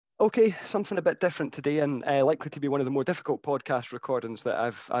Okay, something a bit different today, and likely to be one of the more difficult podcast recordings that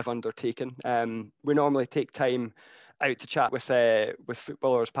I've undertaken. We normally take time out to chat with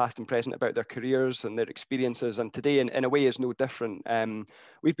footballers past and present about their careers and their experiences, and today, in a way, is no different.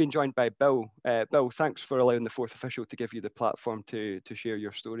 We've been joined by Bill. Bill, thanks for allowing the fourth official to give you the platform to share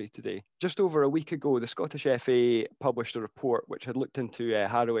your story today. Just over a week ago, the Scottish FA published a report which had looked into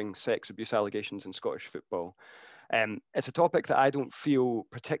harrowing sex abuse allegations in Scottish football. It's a topic that I don't feel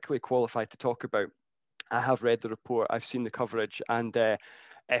particularly qualified to talk about. I have read the report, I've seen the coverage, and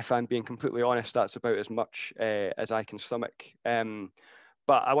if I'm being completely honest, that's about as much as I can stomach.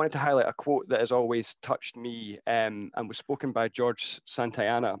 But I wanted to highlight a quote that has always touched me and was spoken by George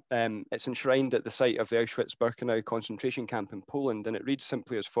Santayana. It's enshrined at the site of the Auschwitz-Birkenau concentration camp in Poland, and it reads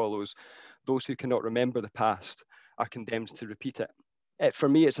simply as follows: "Those who cannot remember the past are condemned to repeat it." For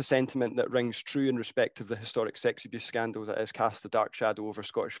me, it's a sentiment that rings true in respect of the historic sex abuse scandal that has cast a dark shadow over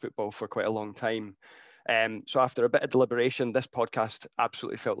Scottish football for quite a long time. So after a bit of deliberation, this podcast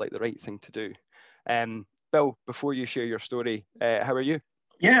absolutely felt like the right thing to do. Bill, before you share your story, how are you?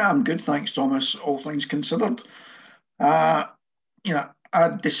 Yeah, I'm good, thanks, Thomas, all things considered. I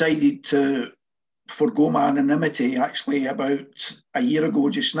decided to forgo my anonymity actually about a year ago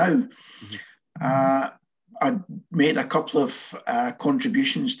just now. Mm-hmm. I made a couple of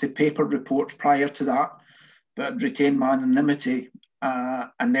contributions to paper reports prior to that, but I'd retained my anonymity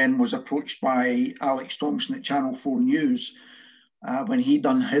and then was approached by Alex Thompson at Channel 4 News when he'd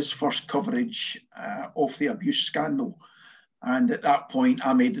done his first coverage of the abuse scandal. And at that point,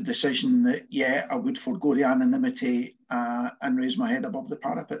 I made the decision that, yeah, I would forgo the anonymity and raise my head above the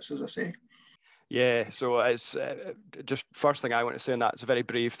parapets, as I say. Yeah, so it's just first thing I want to say on that, it's a very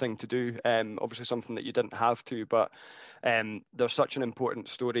brave thing to do. Obviously something that you didn't have to, but there's such an important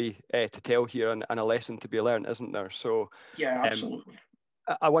story to tell here and a lesson to be learned, isn't there? So yeah, absolutely.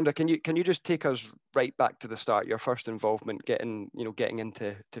 I wonder, can you just take us right back to the start, your first involvement getting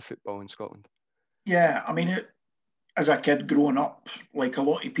into football in Scotland? Yeah, I mean, as a kid growing up, like a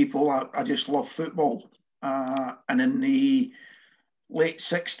lot of people, I just love football. And in the late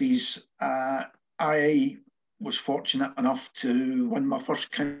 60s, I was fortunate enough to win my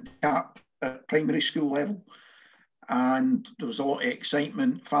first county cap at primary school level. And there was a lot of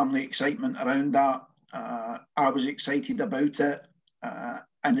excitement, family excitement around that. I was excited about it.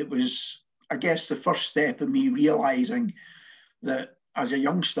 And it was, I guess, the first step in me realising that as a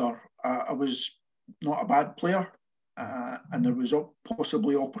youngster, I was not a bad player. And there was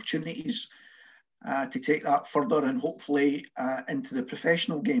possibly opportunities to take that further and hopefully into the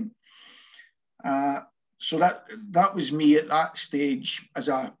professional game. So that was me at that stage as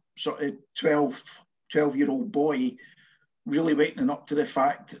a sort of 12-year-old boy, really waking up to the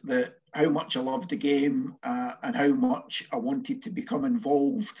fact that how much I loved the game and how much I wanted to become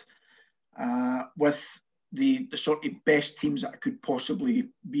involved with the sort of best teams that I could possibly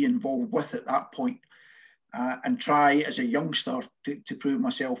be involved with at that point. And try as a youngster to prove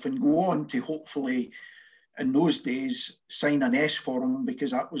myself and go on to hopefully, in those days, sign an S for them,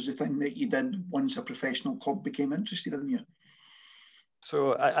 because that was the thing that you did once a professional club became interested in you.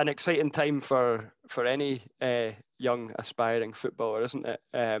 So an exciting time for any young aspiring footballer, isn't it?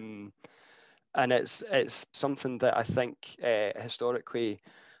 And it's something that I think historically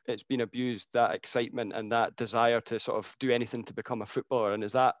it's been abused, that excitement and that desire to sort of do anything to become a footballer. And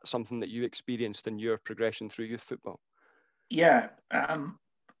is that something that you experienced in your progression through youth football? Yeah,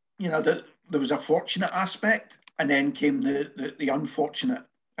 there was a fortunate aspect, and then came the unfortunate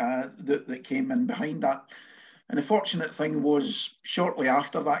that came in behind that. And the fortunate thing was, shortly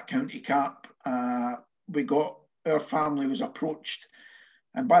after that county cap, our family was approached,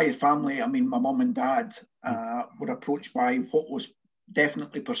 and by the family I mean my mum and dad were approached by what was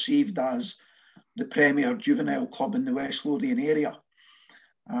definitely perceived as the premier juvenile club in the West Lothian area,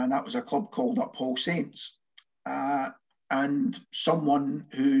 and that was a club called All Saints. And someone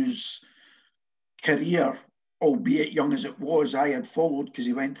whose career, albeit young as it was, I had followed because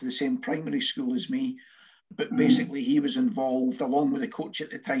he went to the same primary school as me. But basically, he was involved, along with the coach at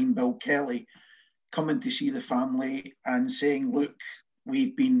the time, Bill Kelly, coming to see the family and saying, look,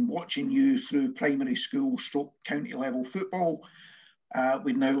 we've been watching you through primary school / county level football.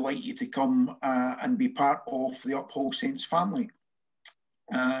 We'd now like you to come and be part of the All Saints family.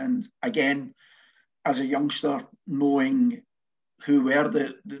 And again, as a youngster, knowing who were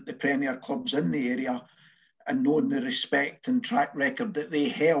the premier clubs in the area and knowing the respect and track record that they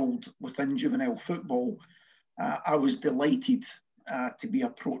held within juvenile football, I was delighted to be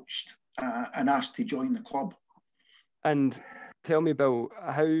approached and asked to join the club. And tell me, Bill,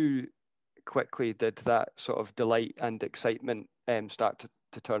 how quickly did that sort of delight and excitement start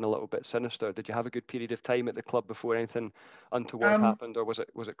to turn a little bit sinister? Did you have a good period of time at the club before anything untoward Um, happened, or was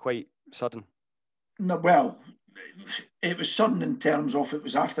it quite sudden? no, well, it was sudden in terms of it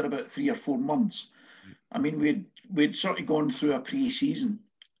was after about 3 or 4 months. I mean, we'd sort of gone through a pre-season,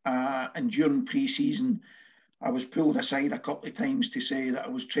 and during pre-season, I was pulled aside a couple of times to say that I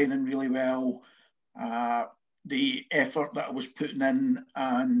was training really well, the effort that I was putting in,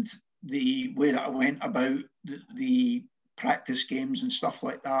 and the way that I went about the practice games and stuff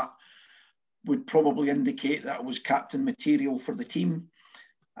like that would probably indicate that I was captain material for the team,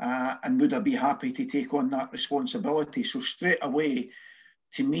 and would I be happy to take on that responsibility. So straight away,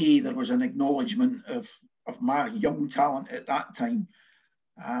 to me, there was an acknowledgement of my young talent at that time.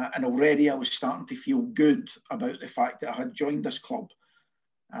 And already I was starting to feel good about the fact that I had joined this club.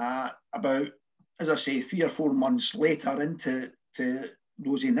 About, as I say, 3 or 4 months later into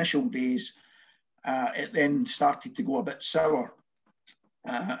those initial days, it then started to go a bit sour.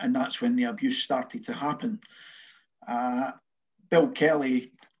 And that's when the abuse started to happen. Bill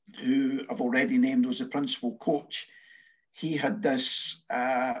Kelly, who I've already named was the principal coach, he had this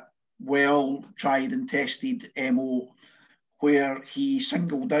well tried and tested MO where he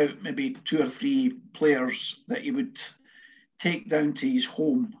singled out maybe 2 or 3 players that he would take down to his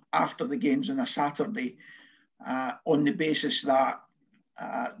home after the games on a Saturday, on the basis that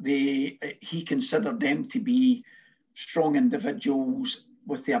he considered them to be strong individuals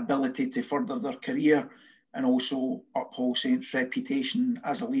with the ability to further their career and also uphold Saints' reputation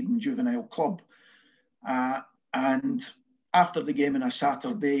as a leading juvenile club. And after the game on a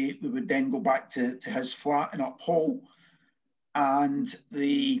Saturday, we would then go back to his flat in Uphall. And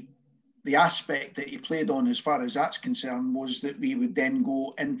the aspect that he played on, as far as that's concerned, was that we would then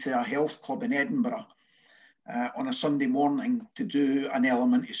go into a health club in Edinburgh on a Sunday morning to do an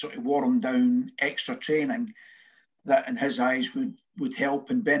element of sort of warm down extra training that, in his eyes, would help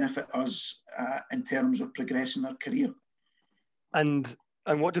and benefit us in terms of progressing our career. And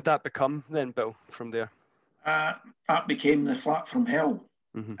what did that become then, Bill, from there? That became the flat from hell,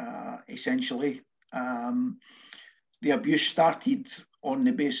 essentially. The abuse started on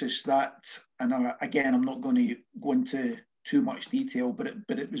the basis that, and again, I'm not going to go into too much detail, but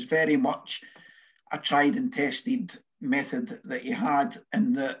it was very much a tried and tested method that he had,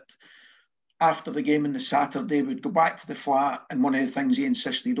 in that after the game on the Saturday, we'd go back to the flat, and one of the things he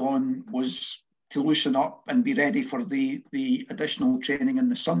insisted on was to loosen up and be ready for the additional training on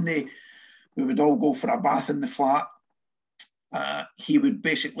the Sunday. We would all go for a bath in the flat. He would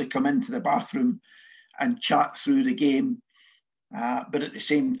basically come into the bathroom and chat through the game. But at the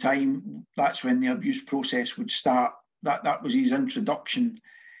same time, that's when the abuse process would start. That was his introduction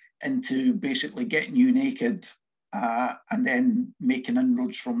into basically getting you naked and then making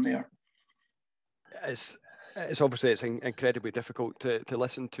inroads from there. It's obviously it's incredibly difficult to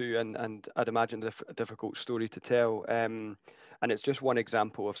listen to, and I'd imagine a difficult story to tell. And it's just one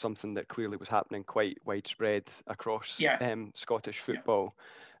example of something that clearly was happening quite widespread across Scottish football.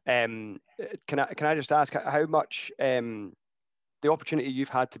 Can I just ask how much the opportunity you've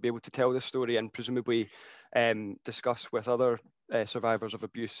had to be able to tell this story and presumably discuss with other survivors of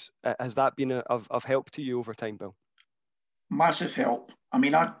abuse, has that been of help to you over time, Bill? Massive help. I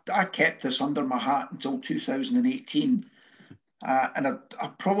mean, I kept this under my hat until 2018, and I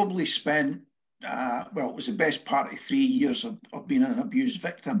probably spent, well, it was the best part of 3 years of being an abused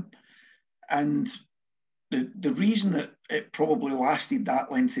victim. And the reason that it probably lasted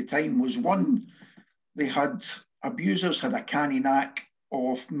that length of time was, one, abusers had a canny knack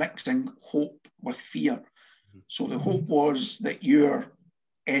of mixing hope with fear. So the hope was that your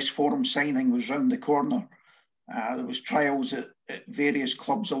S-form signing was round the corner. There was trials at various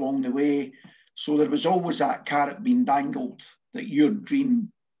clubs along the way. So there was always that carrot being dangled that your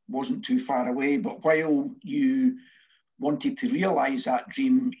dream wasn't too far away. But while you wanted to realise that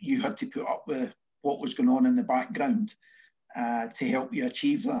dream, you had to put up with what was going on in the background to help you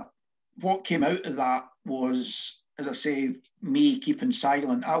achieve that. What came out of that was, as I say, me keeping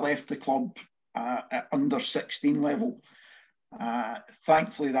silent. I left the club at under 16 level.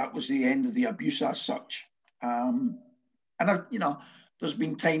 Thankfully, that was the end of the abuse as such. And there's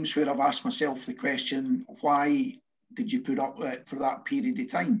been times where I've asked myself the question, why did you put up with it for that period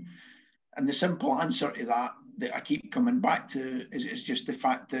of time? And the simple answer to that I keep coming back to is just the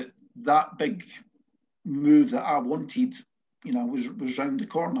fact that big move that I wanted, was round the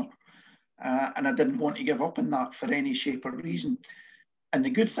corner. And I didn't want to give up on that for any shape or reason. And the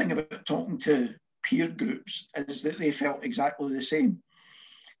good thing about talking to peer groups is that they felt exactly the same.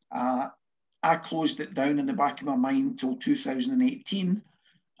 I closed it down in the back of my mind till 2018.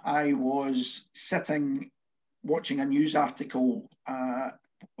 I was sitting watching a news article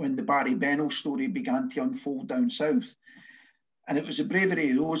when the Barry Bennell story began to unfold down south. And it was the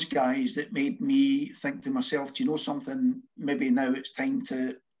bravery of those guys that made me think to myself, do you know something? Maybe now it's time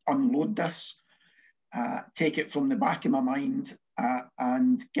to unload this, take it from the back of my mind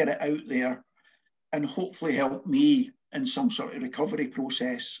and get it out there and hopefully help me in some sort of recovery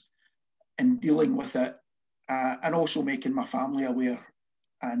process in dealing with it, and also making my family aware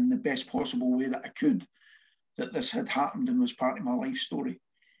in the best possible way that I could that this had happened and was part of my life story.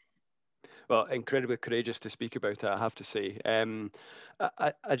 Well, incredibly courageous to speak about it, I have to say.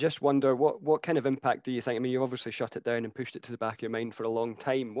 I just wonder, what kind of impact do you think? I mean, you obviously shut it down and pushed it to the back of your mind for a long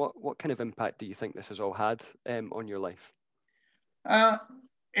time. What kind of impact do you think this has all had on your life?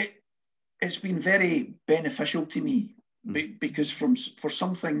 It's been very beneficial to me because for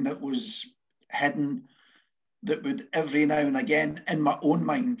something that was hidden, that would every now and again in my own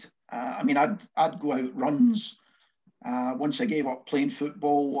mind, I mean, I'd go out runs. Once I gave up playing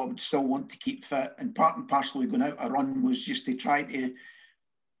football, I would still want to keep fit. And part and parcel of going out a run was just to try to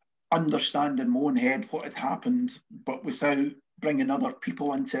understand in my own head what had happened, but without bringing other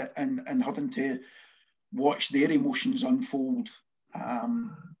people into it and having to watch their emotions unfold.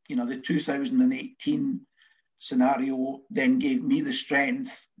 The 2018 scenario then gave me the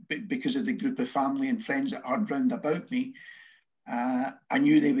strength because of the group of family and friends that had round about me. I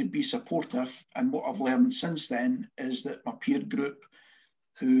knew they would be supportive, and what I've learned since then is that my peer group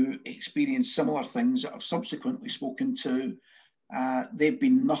who experienced similar things that I've subsequently spoken to, they've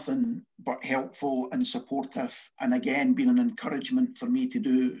been nothing but helpful and supportive, and again been an encouragement for me to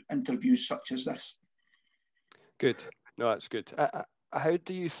do interviews such as this. Good. No, that's good. How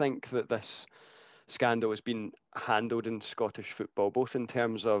do you think that this scandal has been handled in Scottish football, both in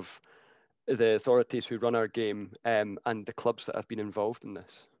terms of the authorities who run our game and the clubs that have been involved in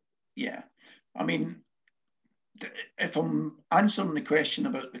this? Yeah, I mean, if I'm answering the question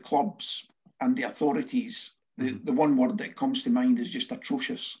about the clubs and the authorities, the one word that comes to mind is just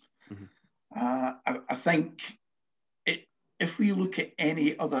atrocious. I think if we look at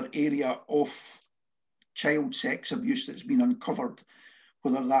any other area of child sex abuse that's been uncovered,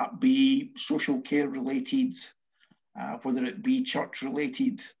 whether that be social care related, whether it be church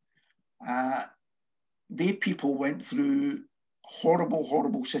related, they people went through horrible,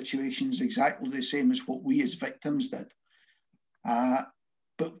 horrible situations exactly the same as what we as victims did.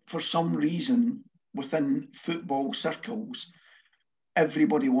 But for some reason, within football circles,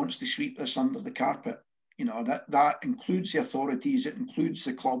 everybody wants to sweep this under the carpet. That includes the authorities, it includes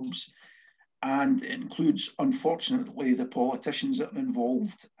the clubs, and it includes, unfortunately, the politicians that are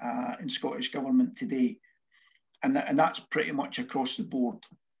involved in Scottish government today. And that's pretty much across the board.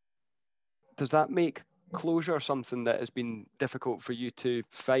 Does that make closure something that has been difficult for you to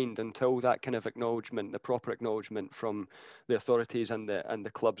find until that kind of acknowledgement, the proper acknowledgement from the authorities and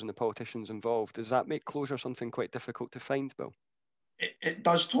the clubs and the politicians involved? Does that make closure something quite difficult to find, Bill? It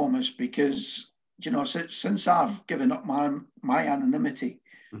does, Thomas, because since I've given up my anonymity,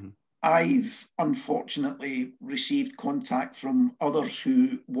 I've unfortunately received contact from others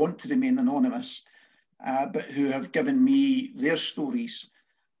who want to remain anonymous, but who have given me their stories.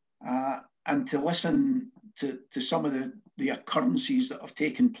 And to listen to some of the occurrences that have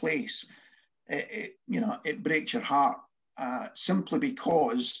taken place, it breaks your heart, simply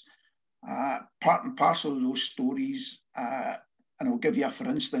because part and parcel of those stories, and I'll give you a for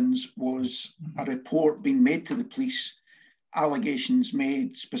instance, was a report being made to the police, allegations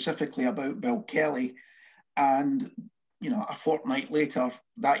made specifically about Bill Kelly, and a fortnight later,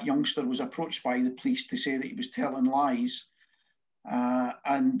 that youngster was approached by the police to say that he was telling lies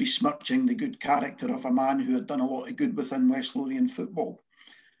and besmirching the good character of a man who had done a lot of good within West Lothian football,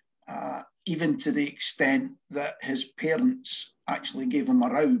 even to the extent that his parents actually gave him a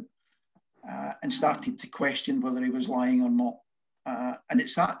row and started to question whether he was lying or not. And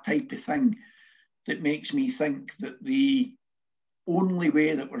it's that type of thing that makes me think that the only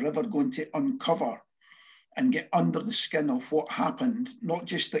way that we're ever going to uncover and get under the skin of what happened, not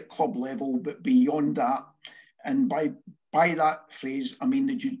just at club level, but beyond that, and by that phrase, I mean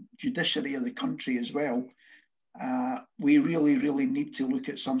the judiciary of the country as well, we really, really need to look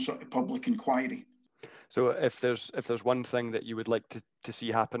at some sort of public inquiry. So if there's one thing that you would like to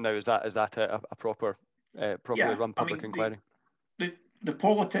see happen now, is that a properly run public inquiry? The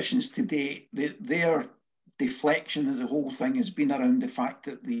politicians today, their deflection of the whole thing has been around the fact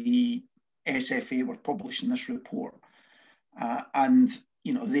that the SFA were publishing this report, and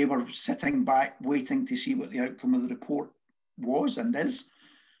they were sitting back waiting to see what the outcome of the report was and is.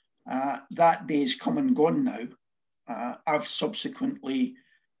 That day's come and gone now. I've subsequently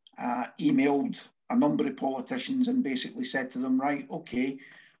emailed a number of politicians and basically said to them, right, okay,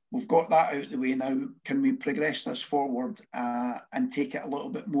 we've got that out of the way now. Can we progress this forward and take it a little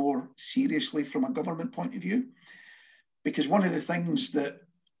bit more seriously from a government point of view? Because one of the things that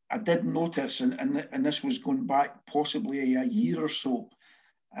I did notice, and this was going back possibly a year or so,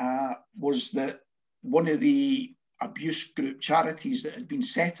 was that one of the abuse group charities that had been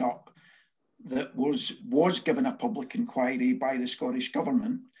set up that was given a public inquiry by the Scottish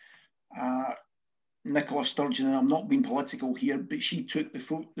Government, Nicola Sturgeon, and I'm not being political here, but she took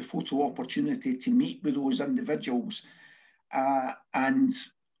the photo opportunity to meet with those individuals and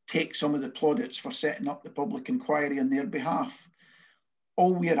take some of the plaudits for setting up the public inquiry on their behalf.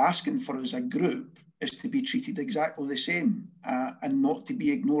 All we're asking for as a group is to be treated exactly the same and not to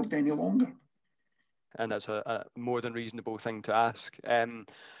be ignored any longer. And that's a more than reasonable thing to ask.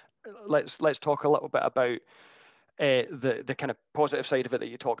 Let's talk a little bit about the kind of positive side of it that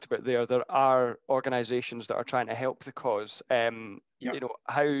you talked about there. There are organisations that are trying to help the cause. You know,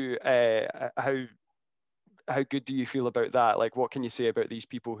 how good do you feel about that? Like, what can you say about these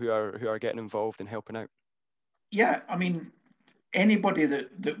people who are getting involved and helping out? Yeah, I mean, anybody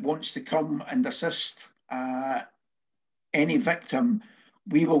that wants to come and assist any victim,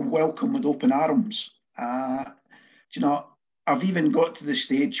 we will welcome with open arms. You know, I've even got to the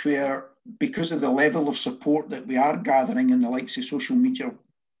stage where, because of the level of support that we are gathering in the likes of social media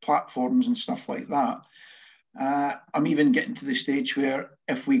platforms and stuff like that, I'm even getting to the stage where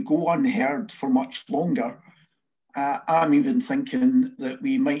if we go unheard for much longer, I'm even thinking that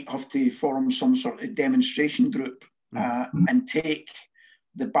we might have to form some sort of demonstration group and take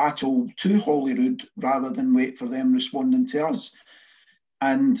the battle to Holyrood rather than wait for them responding to us.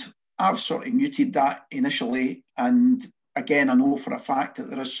 And I've sort of muted that initially. And again, I know for a fact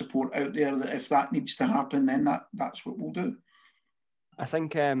that there is support out there that if that needs to happen, then that's what we'll do. I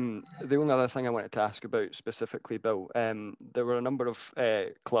think the only other thing I wanted to ask about specifically, Bill, there were a number of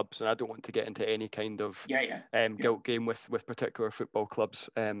clubs, and I don't want to get into any kind of guilt game with particular football clubs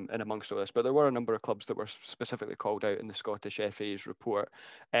and amongst all this, but there were a number of clubs that were specifically called out in the Scottish FA's report.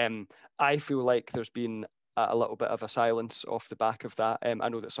 I feel like there's been a little bit of a silence off the back of that. I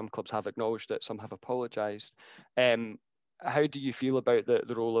know that some clubs have acknowledged it, some have apologised. How do you feel about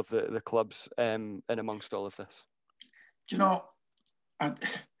the role of the clubs in amongst all of this? Do you know,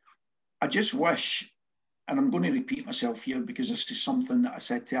 I just wish, and I'm going to repeat myself here because this is something that I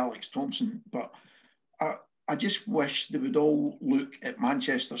said to Alex Thompson, but I just wish they would all look at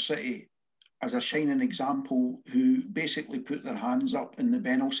Manchester City as a shining example, who basically put their hands up in the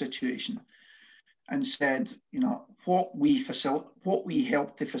Bennell situation and said, you know, what we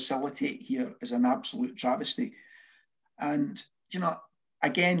helped to facilitate here is an absolute travesty. And, you know,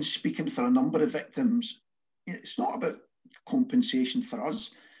 again, speaking for a number of victims, it's not about compensation for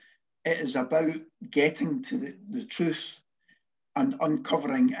us. It is about getting to the truth and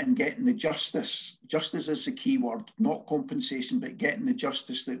uncovering and getting the justice. Justice is the key word, not compensation, but getting the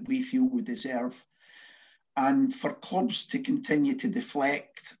justice that we feel we deserve. And for clubs to continue to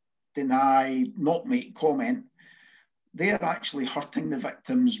deflect, deny, not make comment, they're actually hurting the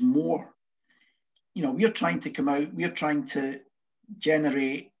victims more. You know, we're trying to come out, we're trying to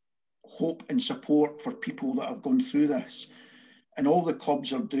generate hope and support for people that have gone through this. And all the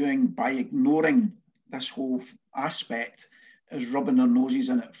clubs are doing by ignoring this whole aspect is rubbing their noses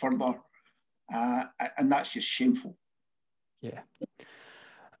in it further. And that's just shameful. Yeah.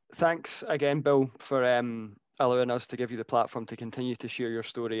 Thanks again, Bill, for allowing us to give you the platform to continue to share your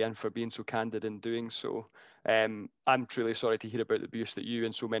story and for being so candid in doing so. I'm truly sorry to hear about the abuse that you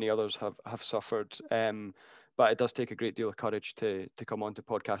and so many others have suffered. But it does take a great deal of courage to come onto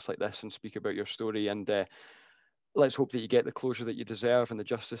podcasts like this and speak about your story. And let's hope that you get the closure that you deserve and the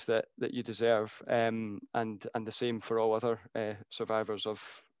justice that you deserve. And the same for all other survivors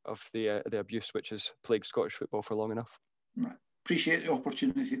of the abuse which has plagued Scottish football for long enough. Appreciate the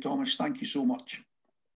opportunity, Thomas. Thank you so much.